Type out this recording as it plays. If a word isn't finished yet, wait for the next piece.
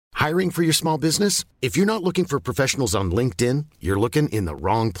Hiring for your small business? If you're not looking for professionals on LinkedIn, you're looking in the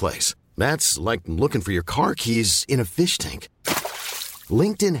wrong place. That's like looking for your car keys in a fish tank.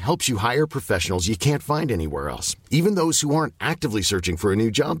 LinkedIn helps you hire professionals you can't find anywhere else, even those who aren't actively searching for a new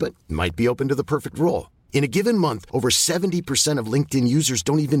job but might be open to the perfect role. In a given month, over 70% of LinkedIn users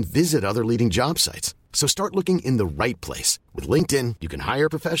don't even visit other leading job sites. So start looking in the right place. With LinkedIn, you can hire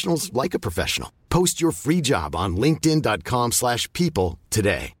professionals like a professional. Post your free job on linkedin.com/people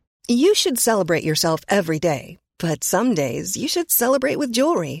today. You should celebrate yourself every day, but some days you should celebrate with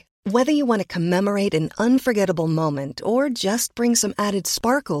jewelry. Whether you want to commemorate an unforgettable moment or just bring some added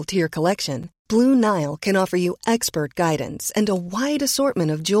sparkle to your collection, Blue Nile can offer you expert guidance and a wide assortment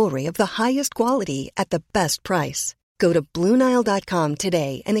of jewelry of the highest quality at the best price. Go to BlueNile.com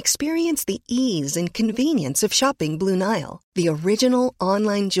today and experience the ease and convenience of shopping Blue Nile, the original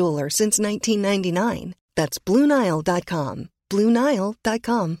online jeweler since 1999. That's BlueNile.com.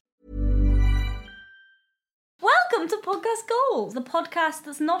 BlueNile.com. Welcome to Podcast Gold, the podcast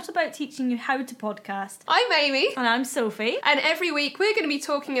that's not about teaching you how to podcast. I'm Amy. And I'm Sophie. And every week we're going to be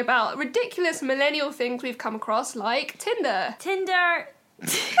talking about ridiculous millennial things we've come across, like Tinder.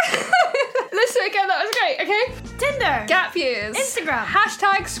 Let's do it again, that was great, okay? Tinder. Gap years. Instagram.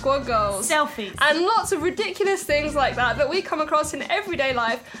 Hashtag squad goals. Selfies. And lots of ridiculous things like that we come across in everyday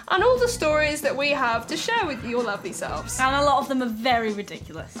life, and all the stories that we have to share with your lovely selves. And a lot of them are very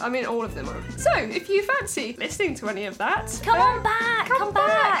ridiculous. I mean, all of them are. So, if you fancy listening to any of that... Come back, come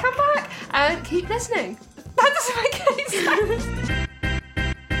back, and keep listening. That doesn't make any sense.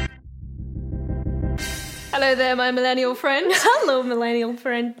 Hello there, my millennial friend. Hello, millennial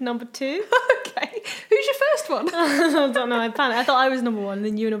friend number 2. Okay. Who's your first one? I don't know, I panicked. I thought I was number 1,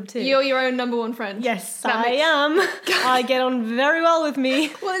 then you number 2. You're your own number 1 friend. Yes, I am. I get on very well with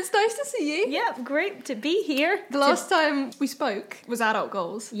me. Well, it's nice to see you. Yeah, great to be here. The last time we spoke was adult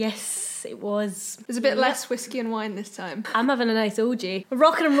goals. Yes, it was. There's a bit less whiskey and wine this time. I'm having a nice OG.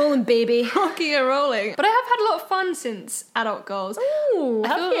 Rocking and rolling, baby. Rocking and rolling. But I have had a lot of fun since adult goals. Ooh,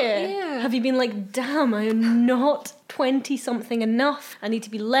 have you? Yeah. Have you been like, damn, I am not 20-something enough. I need to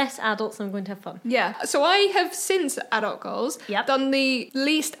be less adult, so I'm going to have fun. Yeah. So I have, since adult goals, done the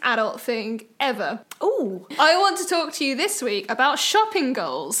least adult thing ever. Ooh. I want to talk to you this week about shopping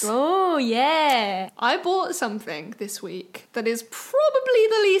goals. Oh, yeah. I bought something this week that is probably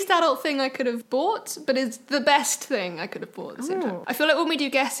the least adult thing I could have bought, but is the best thing I could have bought at the same time. I feel like when we do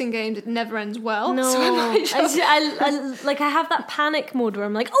guessing games, it never ends well. No. So I have that panic mode where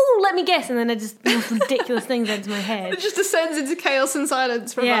I'm like, oh, let me guess, and then I just the most ridiculous things into my head. It just descends into chaos and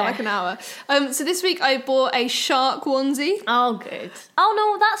silence for about like an hour. So this week I bought a shark onesie. Oh, good. Oh,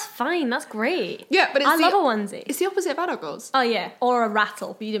 no, that's fine. That's great. Yeah, but I love a onesie. It's the opposite of adult goals. Oh, yeah. Or a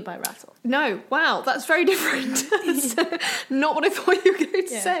rattle, but you didn't buy a rattle. No, wow, that's very different. That's not what I thought you were going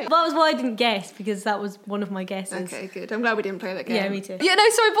to say. Well, that was why I didn't guess, because that was one of my guesses. Okay, good. I'm glad we didn't play that game. Yeah, me too. Yeah, no,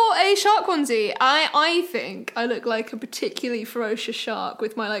 so I bought a shark onesie. I think I look like a particularly ferocious shark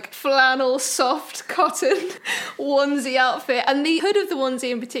with my, like, flannel, soft cotton onesie outfit. And the hood of the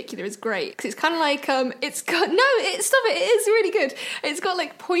onesie in particular is great, because it's kind of like, stop it, it is really good. It's got,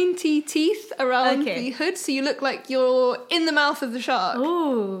 like, pointy teeth around the hood, so you look like you're in the mouth of the shark.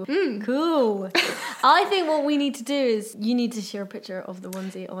 Ooh, cool. I think what we need to do is you need to share a picture of the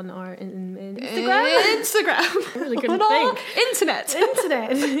onesie on our Instagram. Instagram. Really couldn't on think. Our internet.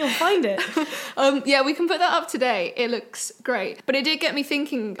 You'll find it. Yeah, we can put that up today. It looks great. But it did get me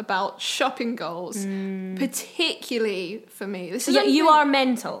thinking about shopping goals, particularly for me. This is you are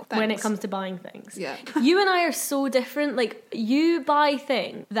mental when it comes to buying things. Yeah. You and I are so different. Like, you buy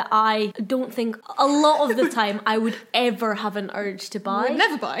things that I don't think a lot of the time I would ever have an urge to buy. Would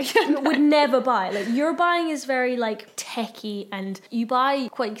never buy. Would never buy. Like, your buying is very, like, techie, and you buy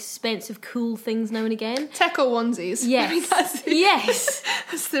quite expensive, cool things now and again. Tech or onesies. Yes. I mean, Yes.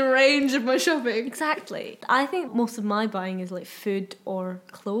 That's the range of my shopping. Exactly. I think most of my buying is, like, food or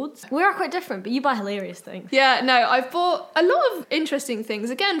clothes. We are quite different, but you buy hilarious things. Yeah, no, I've bought a lot of interesting things.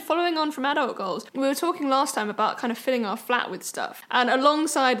 Again, following on from adult goals, we were talking last time about kind of filling our flat with stuff. And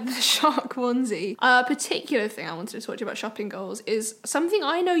alongside the shark onesie, a particular thing I wanted to talk to you about shopping goals is something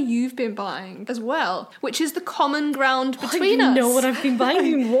I know you've been buying as well, which is the common ground between us. You know what I've been buying.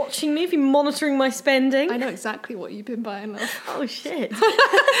 You've been watching me. You've been monitoring my spending. I know exactly what you've been buying, love. Oh, shit.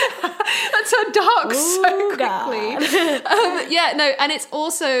 That's so dark so quickly. God. Yeah, no, and it's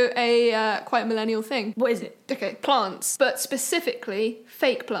also a quite millennial thing. What is it? Okay, plants, but specifically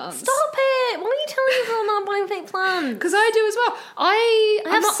fake plants. Stop it! Why are you telling people I'm not buying fake plants? Because I do as well. I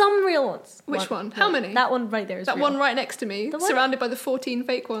have some real ones. Which one? How many? That one right there is that real. one right next to me, surrounded by the 14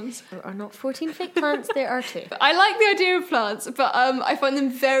 fake ones. There are not 14 fake plants, there are 2. I like the idea of plants, but I find them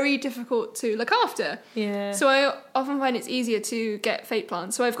very difficult to look after. Yeah. So I often find it's easier to get fake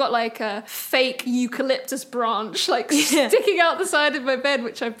plants. So I've got like a fake eucalyptus branch like sticking out the side of my bed,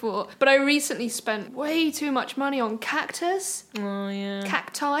 which I bought. But I recently spent way too much money on cactus. Oh, yeah.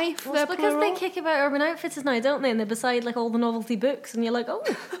 Cacti, for Well, their it's because plural. they kick about Urban Outfitters now, don't they? And they're beside like all the novelty books, and you're like, oh,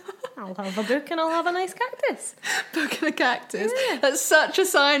 I'll have a book and I'll have a nice cactus. Book and a cactus. Yeah. That's such a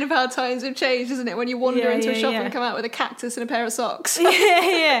sign of how times have changed, isn't it? When you wander into a shop and come out with a cactus and a pair of socks.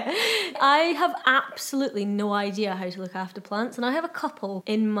 Yeah. I have absolutely no idea how to look after plants, and I have a couple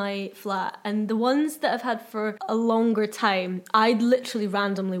in my flat, and the ones that I've had for a longer time, I'd literally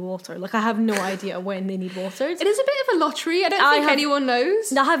randomly water. Like, I have no idea when they need watered. It is a bit of a lottery. I don't think anyone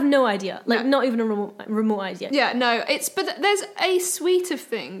knows. I have no idea. Like, not even a remote idea. Yeah, no, but there's a suite of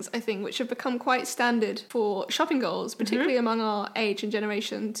things, I think, which have become quite standard for shopping goals, particularly among our age and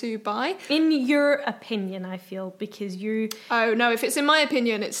generation, to buy. In your opinion, I feel, because you... Oh, no, if it's in my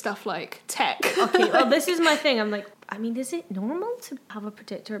opinion, it's stuff like tech. Okay, well, this is my thing. I'm like, I mean, is it normal to have a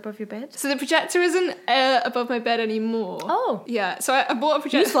projector above your bed? So the projector isn't above my bed anymore. Oh. Yeah, so I bought a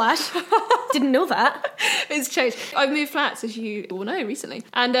projector. Newsflash. Didn't know that. It's changed. I've moved flats, as you all know, recently.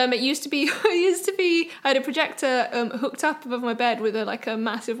 And it used to be, I had a projector hooked up above my bed with a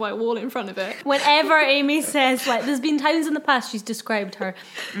massive white wall in front of it. Whenever Amy says, like, there's been times in the past she's described her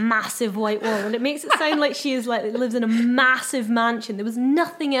massive white wall, and it makes it sound like she is lives in a massive mansion. There was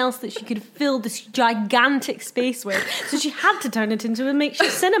nothing else that she could fill this gigantic space with. So she had to turn it into a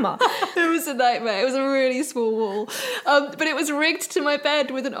makeshift cinema. It was a nightmare. It was a really small wall. But it was rigged to my bed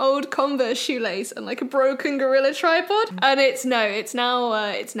with an old Converse shoelace and like a broken Gorilla tripod. And it's now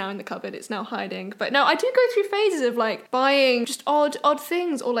in the cupboard. It's now hiding. But no, I do go through phases of like buying just odd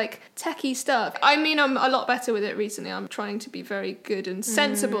things or like techie stuff. I mean, I'm a lot better with it recently. I'm trying to be very good and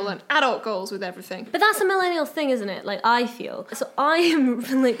sensible and adult goals with everything. But that's a millennial thing, isn't it? Like, I feel. So I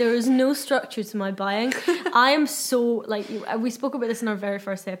am, like, there is no structure to my buying. I am so, like, we spoke about this in our very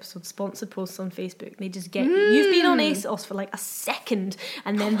first episode, sponsored posts on Facebook. They just get you. You've been on ASOS for like a second,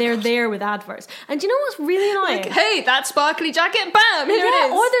 and then they're there with adverts. And do you know what's really annoying? Like, hey, that sparkly jacket, bam, here it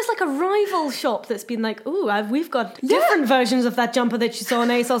is. Or there's like a rival shop that's been like, ooh, we've got different versions of that jumper that you saw on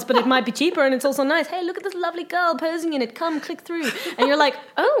ASOS, but it might be cheaper and it's also nice. Hey, look at this lovely girl posing in it. Come, click through. And you're like,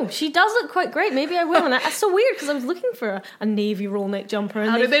 oh, she does look quite great. Maybe I will. And that's so weird because I was looking for a navy roll neck jumper.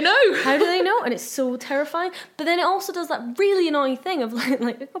 And How did they know? How do they know? And it's so terrifying. But then it also does that really annoying thing of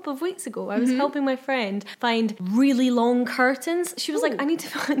like a couple of weeks ago, I was helping my friend find really long curtains. She was like, I need to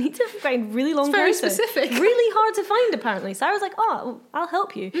find really long curtains. Very specific. Really hard to find, apparently. So I was like, oh, I'll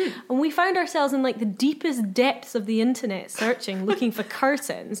help you. And we found ourselves in like the deepest depths of the internet searching, looking for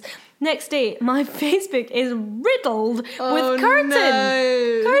curtains. Next day, my Facebook is riddled with curtains.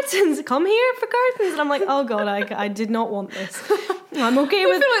 No. Curtains, come here for curtains. And I'm like, oh God, I did not want this. I'm okay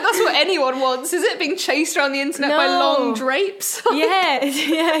with... I feel like that's what anyone wants, is it? Being chased around the internet by long drapes? Yeah,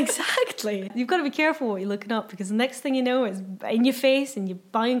 exactly. You've got to be careful what you're looking up, because the next thing you know is in your face and you're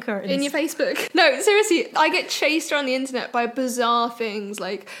buying curtains. In your Facebook. No, seriously, I get chased around the internet by bizarre things,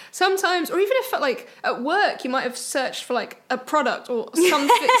 like sometimes, or even if like at work you might have searched for like a product or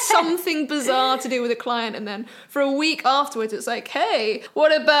something bizarre to do with a client, and then for a week afterwards it's like, hey,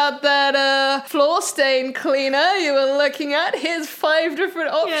 what about that floor stain cleaner you were looking at? Here's 5 different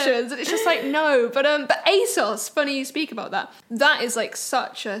options. And it's just like, no. But ASOS, funny you speak about that. That is like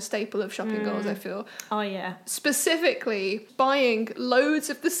such a staple of shopping goals, I feel. Oh yeah. Specifically buying loads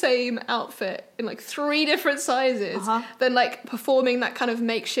of the same outfit in like 3 different sizes, then like performing that kind of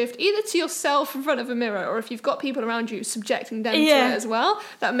makeshift, either to yourself in front of a mirror, or if you've got people around you, subjecting them to it as well.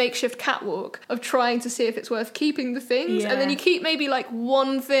 That makeshift catwalk of trying to see if it's worth keeping the things, and then you keep maybe like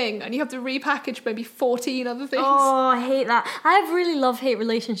one thing and you have to repackage maybe 14 other things. Oh, I hate that. I have really love-hate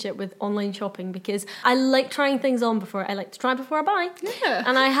relationship with online shopping, because I like trying things on before I like to try before I buy. Yeah.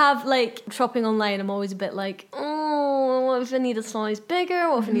 And I have like shopping online, I'm always a bit like, oh, what if I need a size bigger?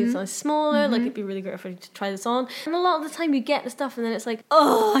 What if I need a size smaller? Like, it'd be really great if I could try this on. And a lot of the time you get the stuff and then it's like,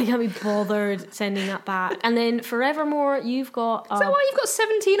 oh, I can't be bothered sending that back. And then forevermore, you've got... Is that why you've got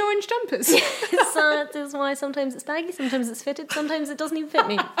 17 orange jumpers? That is why sometimes it's baggy, sometimes it's fitted, sometimes it doesn't even fit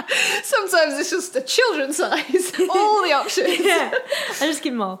me. Sometimes it's just a children's size. All the options. Yeah. I just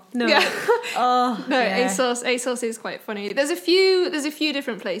keep them all. No. Yeah. Oh, no, yeah. ASOS is quite funny. There's a few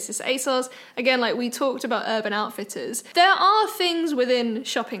different places. ASOS, again, like we talked about Urban Outfitters. There are things within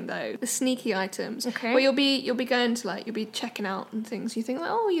shopping though, the sneaky items. Okay. Where you'll be going to like, you'll be checking out and things. You think like,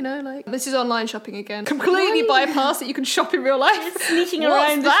 oh, you know, like this is online shopping again. Completely bypass that you can shop in real life. Sneaking What's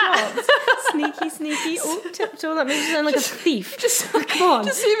around that? the shops. Sneaky. Oh, tiptoe. That makes you sound like a thief. Come on.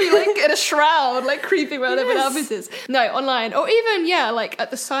 Just see me like in a shroud, like creeping around everyone else's. No, online. Or even, like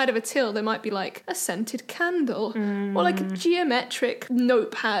at the side of a till, there might be like a scented candle or like a geometric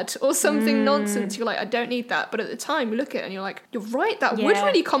notepad or something nonsense. You're like, I don't need that. But at the time, you look at it and you're like, you're right, that would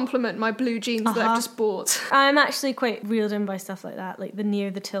really complement my blue jeans that I've just bought. I'm actually quite reeled in by stuff like that, like the near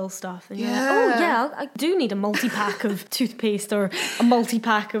the till stuff. And you're like, oh yeah, I do need a multi-pack of toothpaste or a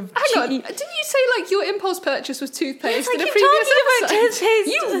multi-pack of... Hang on, didn't you say like your impulse purchase was toothpaste I in a keep previous talking about episode? toothpaste.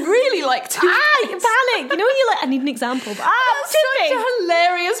 You really like toothpaste. Panic. You know when you're like, I need an example. But, toothpaste. Such a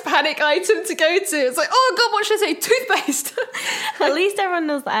hilarious panic item to go to. It's like, oh god, what should I say? Toothpaste. At least everyone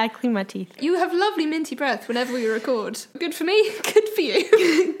knows that I clean my teeth. You have lovely minty breath whenever we record. Good for me, good for you.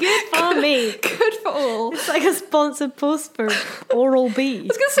 Good for me. Good for all. It's like a sponsored post for Oral-B. I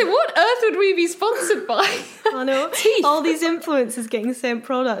was going to say, what earth would we be sponsored by? I know. Teeth. All these influencers getting sent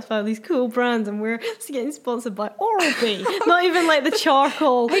products by these cool brands and we're getting sponsored by Oral-B. Not even like the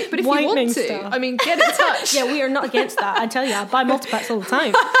charcoal Hey, but if you whitening want to, stuff. I mean, get in touch. Yeah, we are not against that. I tell you, I buy multi-packs all the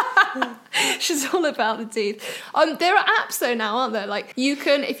time. She's all about the teeth. There are apps though now, aren't there? Like you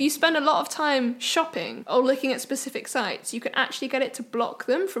can, if you spend a lot of time shopping or looking at specific sites, you can actually get it to block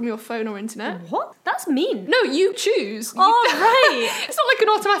them from your phone or internet. What? That's mean. No, you choose. Oh, right. It's not like an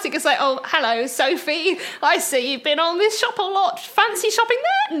automatic. It's like, oh, hello, Sophie. I see you've been on this shop a lot. Fancy shopping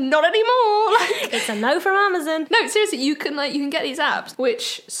there? Not anymore. Like, It's a no from Amazon. no, seriously, you can get these apps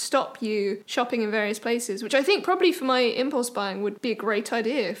which stop you shopping in various places, which I think probably for my impulse buying would be a great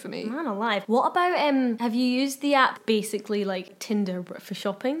idea for me. Man alive. What about, have you used the app basically like Tinder but for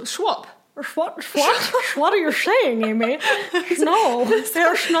shopping? Swap. What? What are you saying, Amy? No,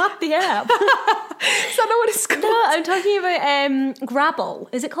 there's not the app. Is that not what it's called? No, I'm talking about Grabble.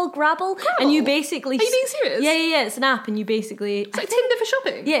 Is it called Grabble? And you basically... Are you being serious? Yeah. It's an app and you basically... It's like Tinder for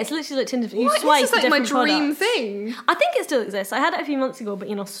shopping? Yeah, it's literally like Tinder. You What? swipe This is like my different dream products. thing. I think it still exists. I had it a few months ago, but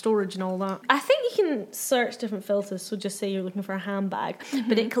storage and all that. I think you can search different filters. So just say you're looking for a handbag,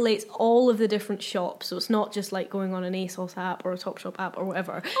 but it collates all of the different shops. So it's not just like going on an ASOS app or a Topshop app or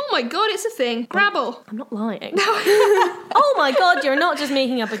whatever. Oh my god, it's a thing. Grabble. I'm not lying. Oh my god, you're not just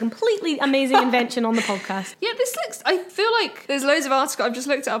making up a completely amazing invention on the podcast. Yeah, this looks... I feel like there's loads of articles. I've just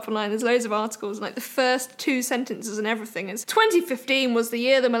looked it up online. There's loads of articles, and like the first two sentences and everything is 2015 was the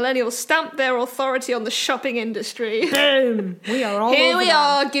year the millennials stamped their authority on the shopping industry. Boom. We are all Here over we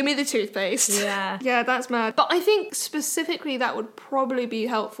that. are, give me the toothpaste. Yeah. Yeah, that's mad. But I think specifically that would probably be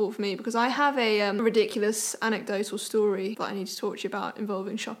helpful for me because I have a ridiculous anecdotal story that I need to talk to you about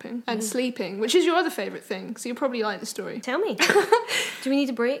involving shopping and sleeping, which is your other favourite thing, so you'll probably like the story. Tell me. Do we need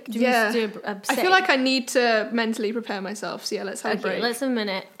a break? Do we need to do a I set? feel like I need to mentally prepare myself, so yeah, let's have a break. let's have a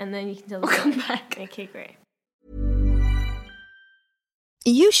minute and then you can tell us. I'll come back. Okay, great.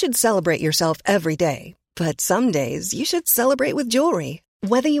 You should celebrate yourself every day, but some days you should celebrate with jewelry.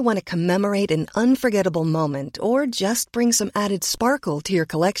 Whether you want to commemorate an unforgettable moment or just bring some added sparkle to your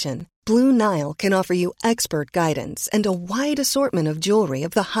collection, Blue Nile can offer you expert guidance and a wide assortment of jewelry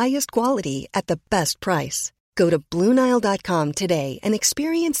of the highest quality at the best price. Go to BlueNile.com today and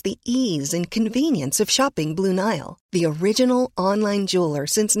experience the ease and convenience of shopping Blue Nile, the original online jeweler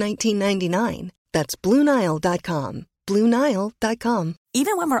since 1999. That's BlueNile.com. BlueNile.com.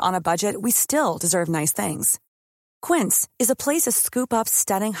 Even when we're on a budget, we still deserve nice things. Quince is a place to scoop up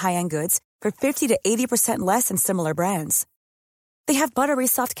stunning high-end goods for 50 to 80% less than similar brands. They have buttery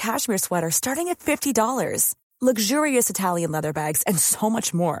soft cashmere sweaters starting at $50, luxurious Italian leather bags, and so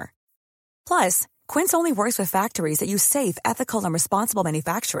much more. Plus, Quince only works with factories that use safe, ethical, and responsible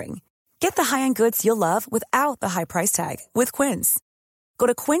manufacturing. Get the high-end goods you'll love without the high price tag with Quince. Go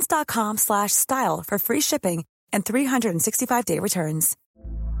to quince.com/style for free shipping and 365-day returns.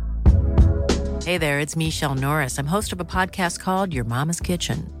 Hey there, it's Michelle Norris. I'm host of a podcast called Your Mama's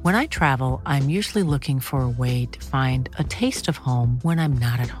Kitchen. When I travel, I'm usually looking for a way to find a taste of home when I'm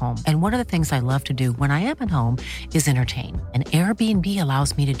not at home. And one of the things I love to do when I am at home is entertain. And Airbnb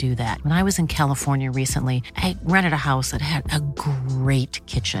allows me to do that. When I was in California recently, I rented a house that had a great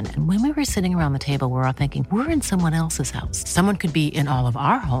kitchen. And when we were sitting around the table, we were all thinking, we're in someone else's house. Someone could be in all of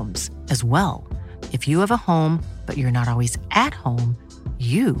our homes as well. If you have a home, but you're not always at home,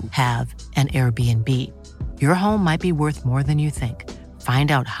 you have an Airbnb. Your home might be worth more than you think.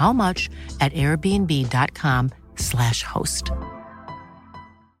 Find out how much at airbnb.com/host.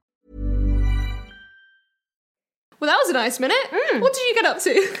 Well, that was a nice minute. What did you get up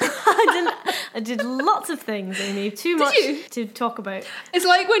to? I did lots of things, Amy. Too much to talk about. It's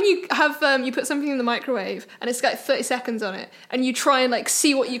like when you have you put something in the microwave and it's got 30 seconds on it, and you try and like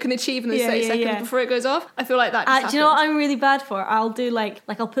see what you can achieve in those 30 seconds before it goes off. I feel like that. Do you know what I'm really bad for? I'll do like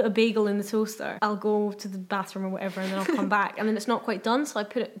I'll put a bagel in the toaster. I'll go to the bathroom or whatever, and then I'll come back, and then it's not quite done, so I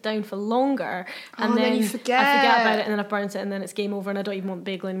put it down for longer, and then you forget. I forget about it, and then I've burnt it, and then it's game over, and I don't even want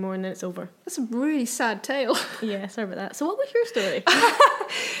the bagel anymore, and then it's over. That's a really sad tale. Yeah, sorry about that. So what was your story?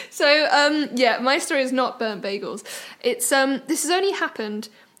 So, my story is not burnt bagels. It's, this has only happened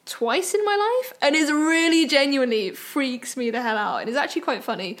twice in my life, and it really genuinely freaks me the hell out. And it's actually quite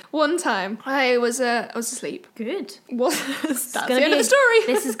funny. One time, I was asleep. Good. That's the end of the story.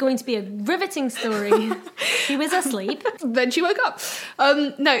 This is going to be a riveting story. She was asleep. Then she woke up.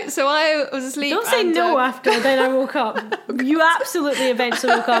 No, so I was asleep. Don't say no after, then I woke up. You absolutely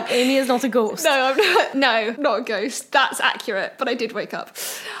eventually woke up. Amy is not a ghost. No, I'm not. No, not a ghost. That's accurate, but I did wake up.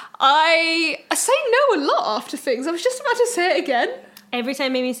 I say no a lot after things. I was just about to say it again. Every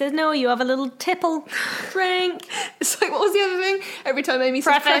time Amy says no, you have a little tipple drink. It's like, what was the other thing? Every time Amy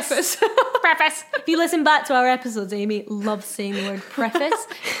says preface. Preface. If you listen back to our episodes, Amy loves saying the word preface.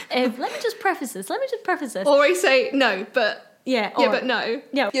 Let me just preface this. Or I say no, but... Yeah, but no.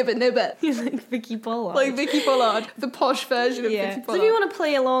 Yeah, but no, but. You're like Vicky Pollard. Like Vicky Pollard, the posh version of Vicky Pollard. So if you want to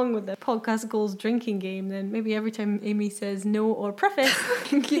play along with the podcast goals drinking game, then maybe every time Amy says no or preface,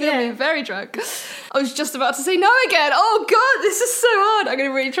 you're going to be very drunk. I was just about to say no again. Oh God, this is so hard. I'm going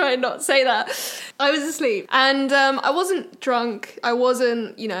to really try and not say that. I was asleep, and I wasn't drunk. I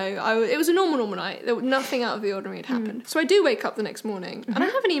wasn't, it was a normal night. There was nothing out of the ordinary had happened. So I do wake up the next morning, and I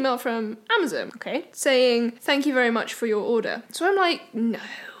have an email from Amazon, saying, thank you very much for your order. So I'm like, no,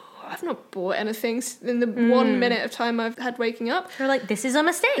 I've not bought anything in the 1 minute of time I've had waking up. You're like, this is a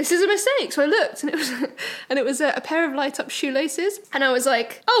mistake. So I looked, and it was a pair of light up shoelaces, and I was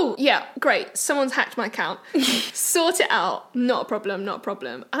like, oh yeah, great, someone's hacked my account. Sort it out, not a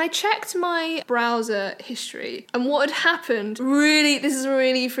problem. And I checked my browser history, and what had happened, this is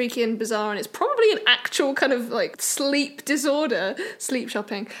really freaking bizarre, and it's probably an actual kind of like sleep disorder, sleep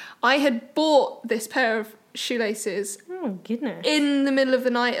shopping. I had bought this pair of shoelaces in the middle of the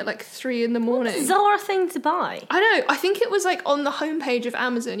night at like 3 a.m. What a bizarre thing to buy. I know, I think it was like on the homepage of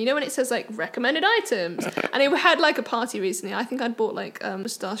Amazon, you know when it says like recommended items, and it had like a party recently. I think I'd bought like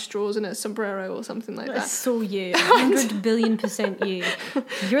moustache straws and a sombrero or something like that. That's so you, 100 billion% you.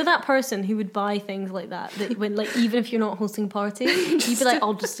 You're that person who would buy things like that when like even if you're not hosting a party, you'd be like,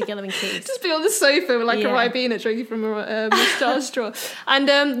 I'll just stick it in case. Just be on the sofa with like a Ribena drinking from a moustache straw. And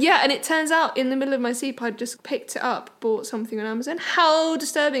and it turns out in the middle of my sleep I'd just picked it up, bought something on Amazon. How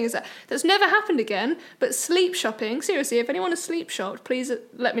disturbing is that? That's never happened again, but sleep shopping, seriously, if anyone has sleep shopped, please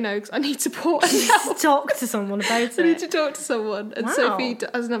let me know, because I need support. Talk to someone about it. I need to talk to someone, and Sophie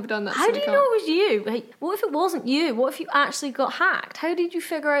has never done that. How do you know it was you? Like, what if it wasn't you? What if you actually got hacked? How did you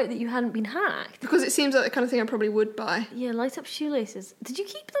figure out that you hadn't been hacked? Because it seems like the kind of thing I probably would buy. Yeah, light up shoelaces. Did you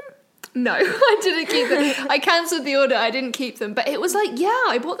keep them? No, I didn't keep them. I cancelled the order. I didn't keep them. But it was like,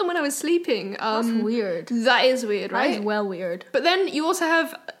 I bought them when I was sleeping. That's weird. That is weird, right? That is well weird. But then you also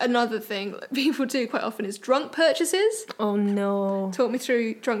have another thing that people do quite often is drunk purchases. Oh no. Talk me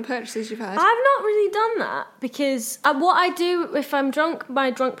through drunk purchases you've had. I've not really done that because what I do if I'm drunk,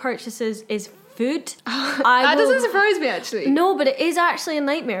 my drunk purchases is food. That doesn't surprise me, actually. No, but it is actually a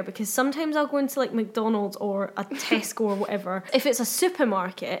nightmare because sometimes I'll go into like McDonald's or a Tesco or whatever. If it's a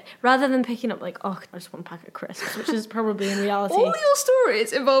supermarket, rather than picking up like, I just want a packet of crisps, which is probably in reality. All your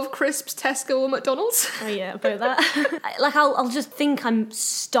stories involve crisps, Tesco or McDonald's. Oh yeah, about that. Like I'll just think I'm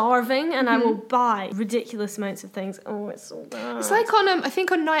starving and I will buy ridiculous amounts of things. Oh, it's so bad. It's like on I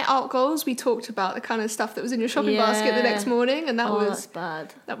think on Night Out Goals we talked about the kind of stuff that was in your shopping basket the next morning, and that's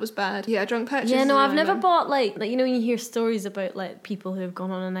bad. That was bad. Yeah, drunk purchases. Yeah, no, I've never bought like when you hear stories about like people who have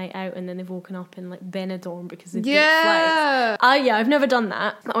gone on a night out and then they've woken up in like Benidorm because they've booked flights. I've never done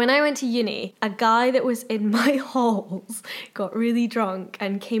that. But when I went to uni, a guy that was in my halls got really drunk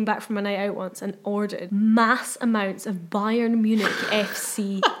and came back from a night out once and ordered mass amounts of Bayern Munich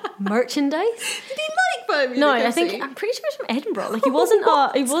FC merchandise. Did he like Bayern Munich? No, FC? I'm pretty sure he's from Edinburgh. Like he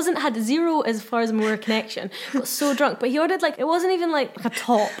had zero as far as I'm aware connection. Got so drunk, but he ordered like it wasn't even like a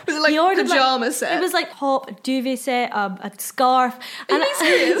top. Was it like he ordered pajama set? It was like top, a duvet set, a scarf. Are you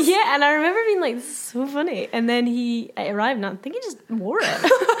serious? Yeah, and I remember being like, this is so funny. And then he arrived and I think he just wore it.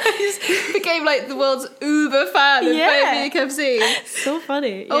 He just became like the world's uber fan of Bayern Munich FC. So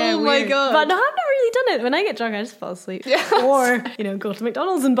funny. Oh yeah, my weird. God. But no, I've never really done it. When I get drunk, I just fall asleep. Yeah. Or, go to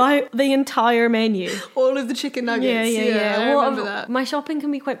McDonald's and buy the entire menu. All of the chicken nuggets. Yeah. I remember that. My shopping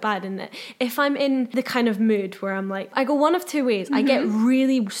can be quite bad in it. If I'm in the kind of mood where I'm like, I go one of two ways. I get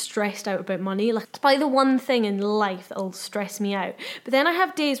really stressed out about money. Like, it's probably the one thing in life that'll stress me out. But then I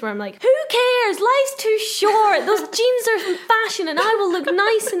have days where I'm like, who cares? Life's too short. Those jeans are from fashion and I will look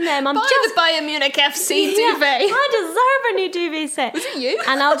nice in them. I'm Buy just the Bayern Munich FC duvet. I deserve a new duvet set. Was it you?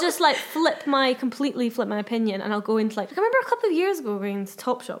 And I'll just like completely flip my opinion, and I'll go into like, I remember a couple of years ago going into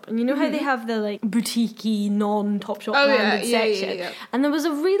Topshop, and you know how they have the like boutique-y non-Topshop branded section. Yeah. And there was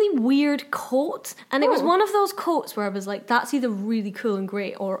a really weird coat, and it was one of those coats where I was like, that's either really cool and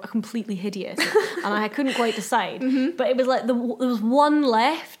great or completely hideous, and I couldn't quite decide. But it was like there was one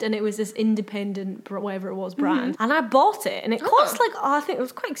left, and it was this independent whatever it was brand, and I bought it, and it cost like I think it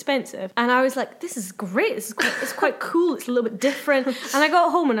was quite expensive, and I was like, this is great, it's quite cool, it's a little bit different. And I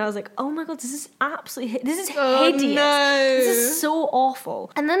got home and I was like, oh my god, this is absolutely hideous. No. This is so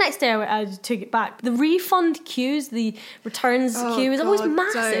awful. And the next day I took it back. The refund queues, the returns queue is always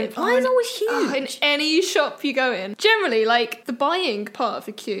massive. Why is it always huge? In any shop you go in, generally, like, the buying part of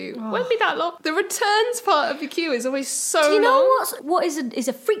the queue won't be that long. The returns part of the queue is always so long. Do you know what is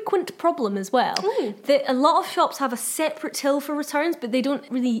a frequent problem as well? That a lot of shops have a separate till for returns, but they don't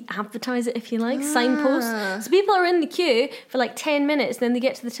really advertise it, if you like, signposts. So people are in the queue for like 10 minutes, then they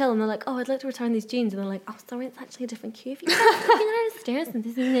get to the till and they're like, oh, I'd like to return these jeans, and they're like, oh, sorry, it's actually a different queue. If you go downstairs and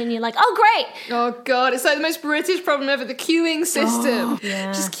then you're like, oh, great. Oh god, it's like the most British problem ever, the queuing system.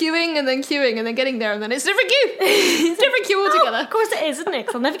 Just queuing and then getting there, and then it's a different queue. It's a different queue altogether. Of course it is, isn't it?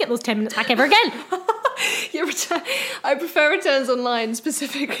 Because I'll never get those 10 minutes back ever again. I prefer returns online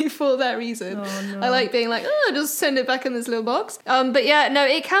specifically for that reason. I like being like, oh, just send it back in this little box. But yeah, no,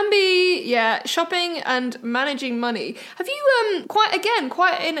 it can be, shopping and managing money. Have you,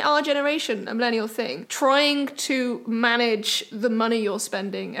 quite in our generation, a millennial thing, trying to manage the money you're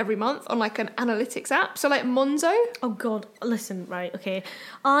spending every month on like an analytics app? So like Monzo? Oh god, listen, right, okay.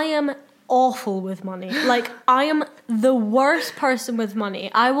 I am awful with money. Like, I am the worst person with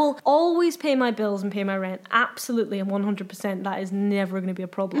money. I will always pay my bills and pay my rent. Absolutely, and 100%. That is never going to be a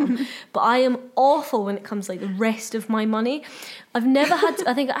problem. But I am awful when it comes to like the rest of my money. I've never had to,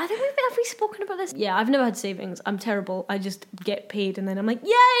 I think have we spoken about this? Yeah, I've never had savings. I'm terrible. I just get paid and then I'm like,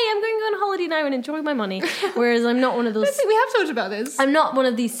 yay, I'm going to go on holiday now and enjoy my money. Whereas I'm not one of those. I think we have talked about this. I'm not one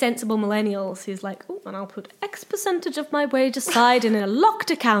of these sensible millennials who's like, oh, and I'll put X percentage of my wage aside in a locked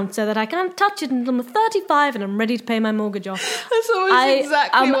account so that I can't touch it until I'm 35 and I'm ready to pay my mortgage off. That's always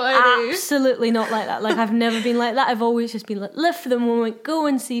exactly what I do. Absolutely not like that. Like, I've never been like that. I've always just been like, live for the moment, go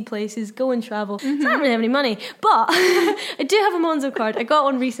and see places, go and travel. So I don't really have any money, but I do have a Monzo card. I got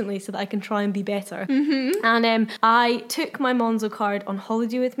one recently so that I can try and be better. And I took my Monzo card on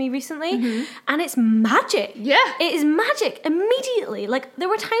holiday with me recently, and it's magic. Yeah, it is magic immediately. Like, there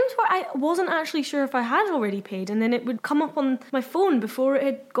were times where I wasn't actually sure if I had already paid, and then it would come up on my phone before it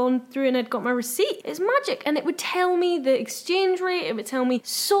had gone through and I'd got my receipt. It's magic, and it would tell me the exchange rate. It would tell me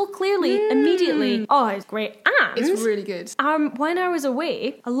so clearly immediately. Oh, it's great. And it's really good. When I was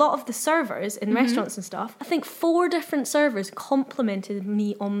away, a lot of the servers in restaurants and stuff, I think 4 different servers complimented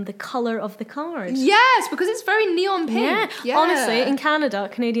me on the colour of the card. Yes, because it's very neon pink. Yeah. Honestly, in Canada,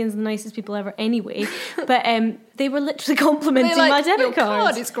 Canadians are the nicest people ever anyway. But they were literally complimenting my debit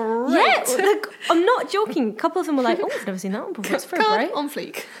card. It's great. Yeah, I'm not joking. A couple of them were like, oh, I've never seen that one before. It's very bright. On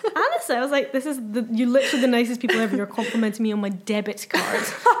fleek. Honestly, I was like, you're literally the nicest people ever. You're complimenting me on my debit card.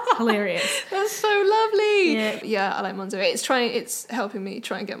 Hilarious. That's so lovely. Yeah, I like Monzo. It's helping me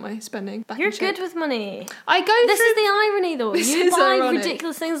try and get my spending back. You're good with money. This is the irony though. You buy ironic.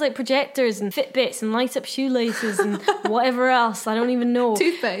 ridiculous things like projectors and Fitbits and light up shoelaces and whatever else. I don't even know.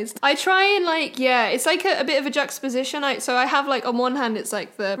 Toothpaste. I try and it's like a bit of a juxtaposition. So I have like on one hand it's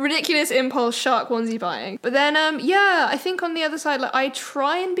like the ridiculous impulse shark onesie buying, but then I think on the other side, like, I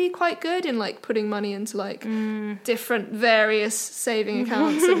try and be quite good in like putting money into like different various saving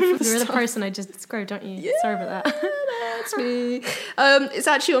accounts. You're the person I just described, don't you? Yeah, sorry about that. That's me. It's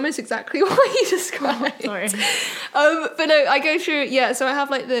actually almost exactly what you described. Sorry. But no, I go through, so I have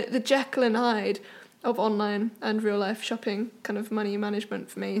like the Jekyll and Hyde of online and real life shopping kind of money management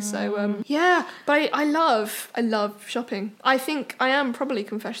for me. So but I love shopping. I think I am probably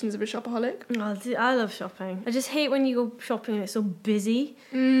Confessions of a Shopaholic. Oh, I love shopping. I just hate when you go shopping and it's so busy.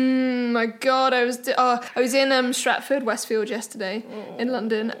 My god, I was in Stratford, Westfield yesterday in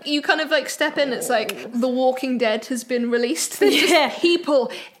London. You kind of like step in, it's like The Walking Dead has been released. There's just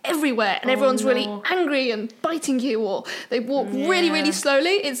people everywhere and everyone's really angry and biting you, or they walk really, really slowly.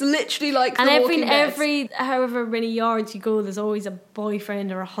 It's literally like and The Walking Dead. every however many yards you go, there's always a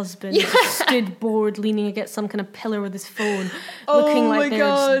boyfriend or a husband just stood bored, leaning against some kind of pillar with his phone, looking like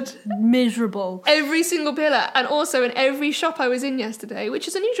they're just miserable. Every single pillar. And also in every shop I was in yesterday, which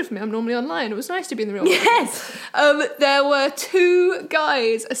is unusual for me, I'm normally online, it was nice to be in the real world. Yes. There were 2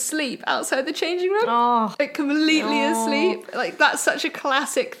 guys asleep outside the changing room. Oh. Like completely asleep. Like that's such a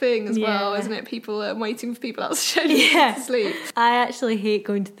classic thing as well, isn't it? People waiting for people outside to sleep. I actually hate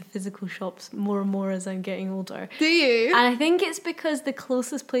going to the physical shops more and more as I'm getting older. Do you? And I think it's because the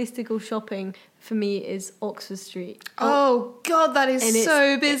closest place to go shopping for me is Oxford Street. Oh God, that is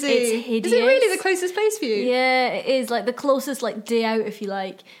so busy. It's hideous. Is it really the closest place for you? Yeah, it is, like the closest like day out, if you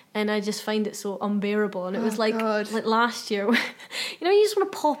like. And I just find it so unbearable. And it was like last year, you know, you just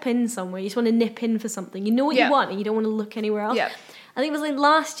want to pop in somewhere, you just want to nip in for something. You know what you want and you don't want to look anywhere else. Yeah. I think it was like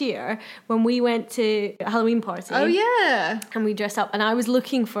last year when we went to a Halloween party. Oh yeah. And we dressed up, and I was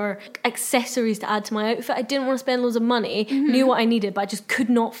looking for accessories to add to my outfit. I didn't want to spend loads of money, knew what I needed, but I just could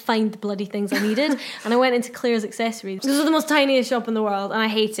not find the bloody things I needed. And I went into Claire's Accessories. This is the most tiniest shop in the world, and I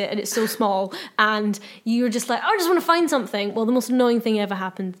hate it, and it's so small. And you're just like, I just want to find something. Well, the most annoying thing ever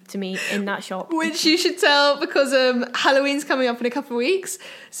happened to me in that shop. Which you should tell, because Halloween's coming up in a couple of weeks,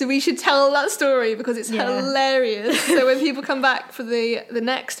 so we should tell that story because it's hilarious. So when people come back for the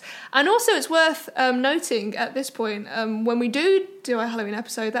next, and also it's worth noting at this point, when we do our Halloween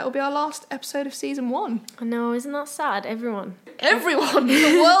episode, that will be our last episode of season 1. I know, isn't that sad? Everyone,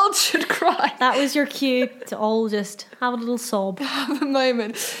 the world should cry. That was your cue to all just have a little sob. Have a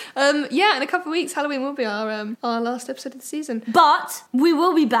moment. In a couple of weeks, Halloween will be our last episode of the season. But we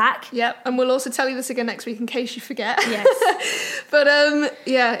will be back. Yep, and we'll also tell you this again next week in case you forget. Yes. But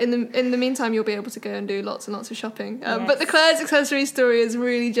in the meantime, you'll be able to go and do lots and lots of shopping. But the Claire's Accessories story is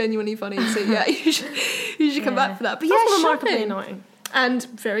really genuinely funny. So yeah, you should come back for that. But that's remarkably shopping. Annoying. And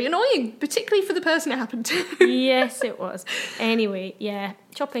very annoying, particularly for the person it happened to. Yes, it was. Anyway, yeah.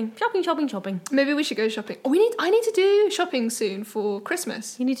 Shopping. Maybe we should go shopping. Oh, I need to do shopping soon for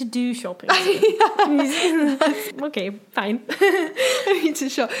Christmas. You need to do shopping. Okay, fine. I need to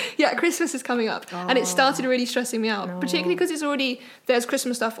shop. Yeah, Christmas is coming up, and it started really stressing me out, particularly because there's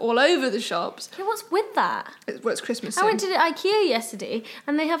Christmas stuff all over the shops. Yeah, what's with that? It's Christmas I soon. went to the IKEA yesterday,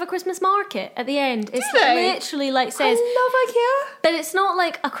 and they have a Christmas market at the end. It's they? literally like says, I love IKEA. but it's not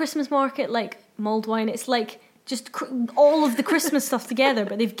like a Christmas market like mulled wine. It's like just all of the Christmas stuff together,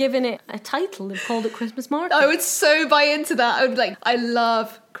 but they've given it a title. They've called it Christmas market. I would so buy into that. I would be like, I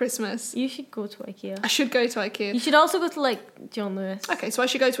love Christmas. You should go to IKEA. I should go to IKEA. You should also go to like John Lewis. Okay, so I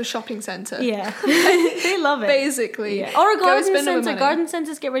should go to a shopping centre. Yeah. They love it. Basically. Yeah. Or a garden spend all my centre. money. Garden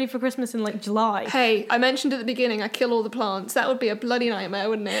centres get ready for Christmas in like July. Hey, I mentioned at the beginning I kill all the plants. That would be a bloody nightmare,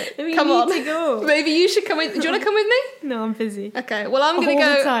 wouldn't it? We Come need on. to go. Maybe you should come with. Do you want to come with me? No, I'm busy. Okay, well I'm All gonna the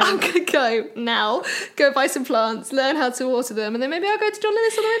go. time. I'm gonna go now. Go buy some plants, learn how to water them, and then maybe I'll go to John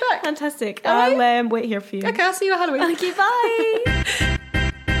Lewis on the way back. Fantastic. All right. I'll wait here for you. Okay, I'll see you at Halloween. Okay, bye.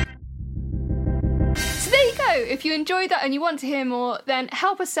 So there you go. If you enjoyed that and you want to hear more, then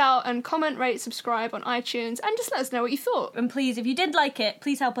help us out and comment, rate, subscribe on iTunes, and just let us know what you thought. And please, if you did like it,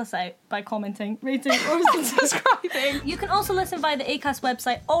 please help us out by commenting, rating, or subscribing. You can also listen via the Acast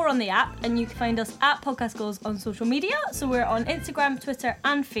website or on the app, and you can find us at Podcast Goals on social media. So we're on Instagram, Twitter,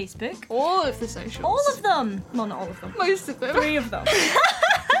 and Facebook. All of the socials. All of them. Well, not all of them. Most of them. 3 of them.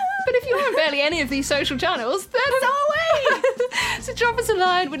 But if you're on barely any of these social channels, then go away! So drop us a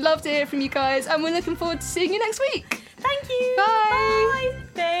line, we'd love to hear from you guys, and we're looking forward to seeing you next week. Thank you. Bye.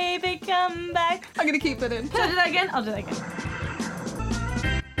 Bye. Baby, come back. I'm going to keep that in. Shall I do that again? I'll do that again.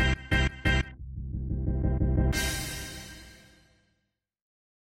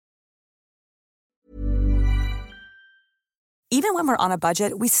 Even when we're on a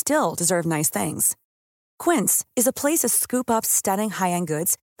budget, we still deserve nice things. Quince is a place to scoop up stunning high-end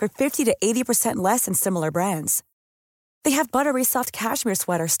goods for 50 to 80% less than similar brands. They have buttery soft cashmere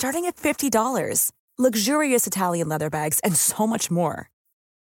sweaters starting at $50, luxurious Italian leather bags, and so much more.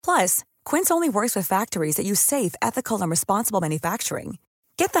 Plus, Quince only works with factories that use safe, ethical, and responsible manufacturing.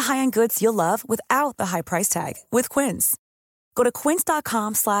 Get the high-end goods you'll love without the high price tag with Quince. Go to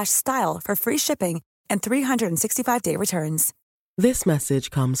quince.com/style for free shipping and 365-day returns. This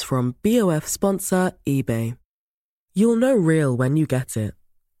message comes from BOF sponsor eBay. You'll know real when you get it.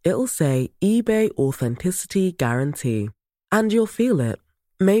 It'll say eBay Authenticity Guarantee. And you'll feel it.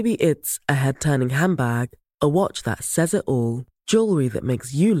 Maybe it's a head-turning handbag, a watch that says it all, jewelry that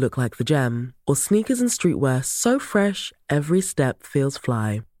makes you look like the gem, or sneakers and streetwear so fresh every step feels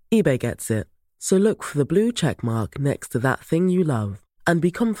fly. eBay gets it. So look for the blue check mark next to that thing you love. and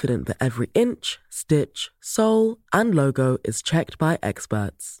be confident that every inch, stitch, sole, and logo is checked by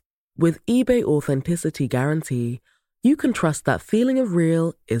experts. With eBay Authenticity Guarantee, you can trust that feeling of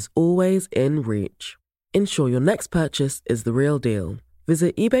real is always in reach. Ensure your next purchase is the real deal.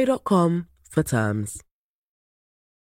 Visit eBay.com for terms.